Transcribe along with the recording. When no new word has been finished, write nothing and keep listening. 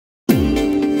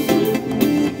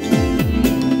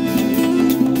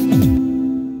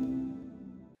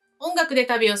楽で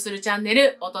旅をするチャンネ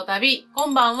ル、音旅。こ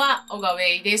んばんは、小川ウ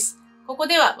ェイです。ここ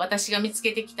では私が見つ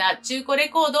けてきた中古レ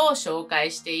コードを紹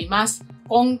介しています。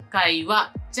今回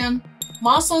は、じゃん！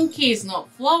マーソン・キーズの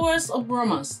Flowers of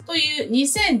Romance という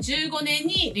2015年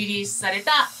にリリースされ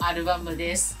たアルバム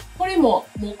です。これも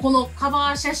このカ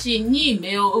バー写真に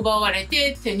目を奪われ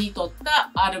て手に取っ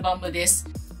たアルバムです。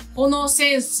この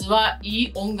センスはい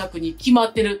い音楽に決ま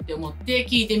ってるって思って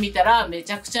聴いてみたらめ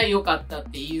ちゃくちゃ良かったっ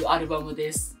ていうアルバム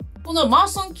です。このマー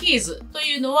ソン・キーズと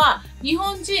いうのは日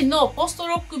本人のポスト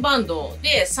ロックバンド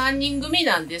で3人組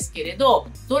なんですけれど、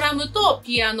ドラムと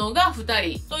ピアノが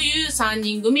2人という3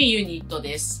人組ユニット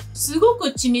です。すごく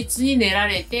緻密に練ら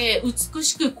れて美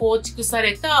しく構築さ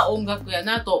れた音楽や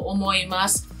なと思いま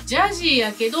す。ジャジー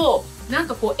やけど、なん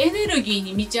かエネルギー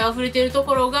に満ち溢れてると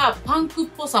ころがパンクっ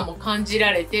ぽさも感じ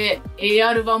られて、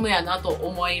アルバムやなと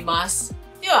思います。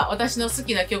では、私の好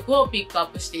きな曲をピックアッ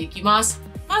プしていきます。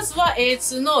まずは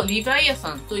A2 の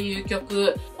leviathan という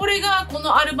曲。これがこ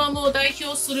のアルバムを代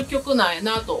表する曲なんや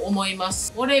なと思いま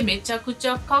す。これめちゃくち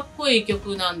ゃかっこいい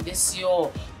曲なんです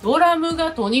よ。ドラム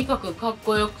がとにかくかっ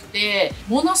こよくて、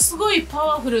ものすごいパ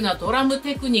ワフルなドラム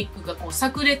テクニックが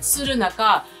炸裂する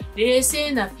中、冷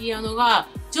静なピアノが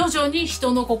徐々に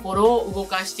人の心を動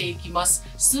かしていきます。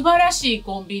素晴らしい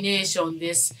コンビネーション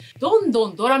です。どんど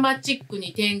んドラマチック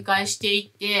に展開して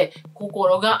いって、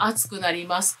心が熱くなり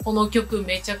ます。この曲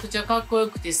めちゃくちゃかっこよ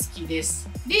くて好きです。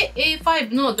で、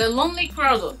A5 の The Lonely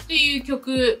Crowd っていう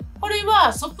曲。これ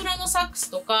はソプラノサック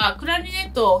スとかクラリネ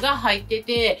ットが入って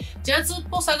て、ジャズっ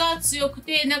ぽさが強く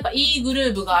て、なんかいいグ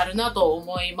ルーヴがあるなと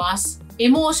思います。エ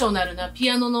モーショナルな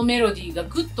ピアノのメロディーが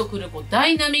グッとくるダ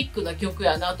イナミックな曲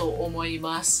やなと思い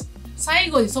ます。最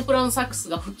後にソプラノサックス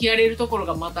が吹き荒れるところ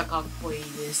がまたかっこいいで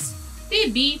す。で、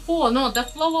B4 の The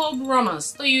Flower of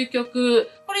Romance という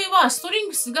曲。これはストリン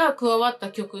グスが加わった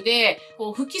曲で、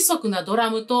不規則なド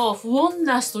ラムと不穏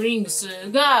なストリング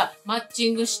スがマッチ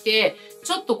ングして、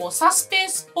ちょっとサスペン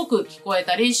スっぽく聞こえ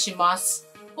たりします。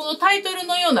このタイトル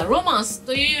のようなロマンス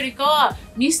というよりかは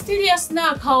ミステリアス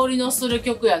な香りのする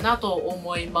曲やなと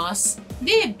思います。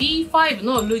で、B5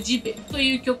 のルジベと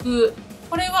いう曲。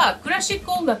これはクラシッ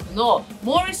ク音楽の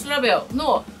モーリス・ラベル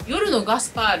の夜のガ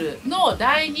スパールの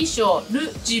第2章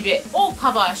ルジベを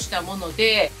カバーしたもの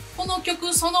で、この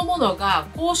曲そのものが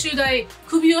公衆台、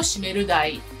首を絞める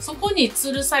台、そこに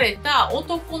吊るされた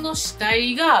男の死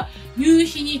体が夕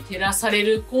日に照らされ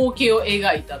る光景を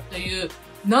描いたという、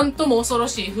なんとも恐ろ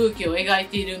しい風景を描い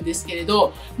ているんですけれ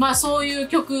ど、そういう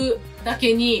曲だ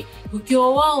けに不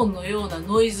協和音のような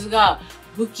ノイズが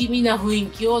不気味な雰囲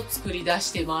気を作り出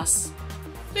してます。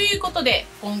ということで、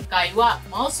今回は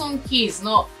マーソン・キーズ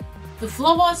の The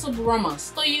Flowers of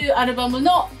Romance というアルバム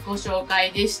のご紹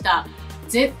介でした。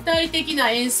絶対的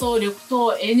な演奏力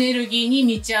とエネルギーに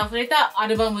満ち溢れたア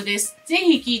ルバムです。ぜ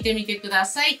ひ聴いてみてくだ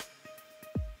さい。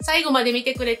最後まで見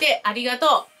てくれてありが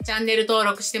とう。チャンネル登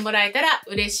録してもらえたら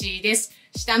嬉しいです。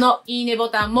下のいいねボ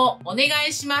タンもお願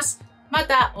いします。ま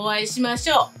たお会いしまし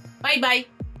ょう。バイバイ。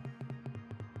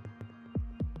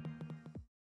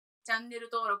チャンネル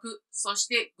登録、そし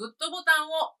てグッドボタン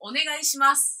をお願いし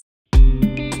ます。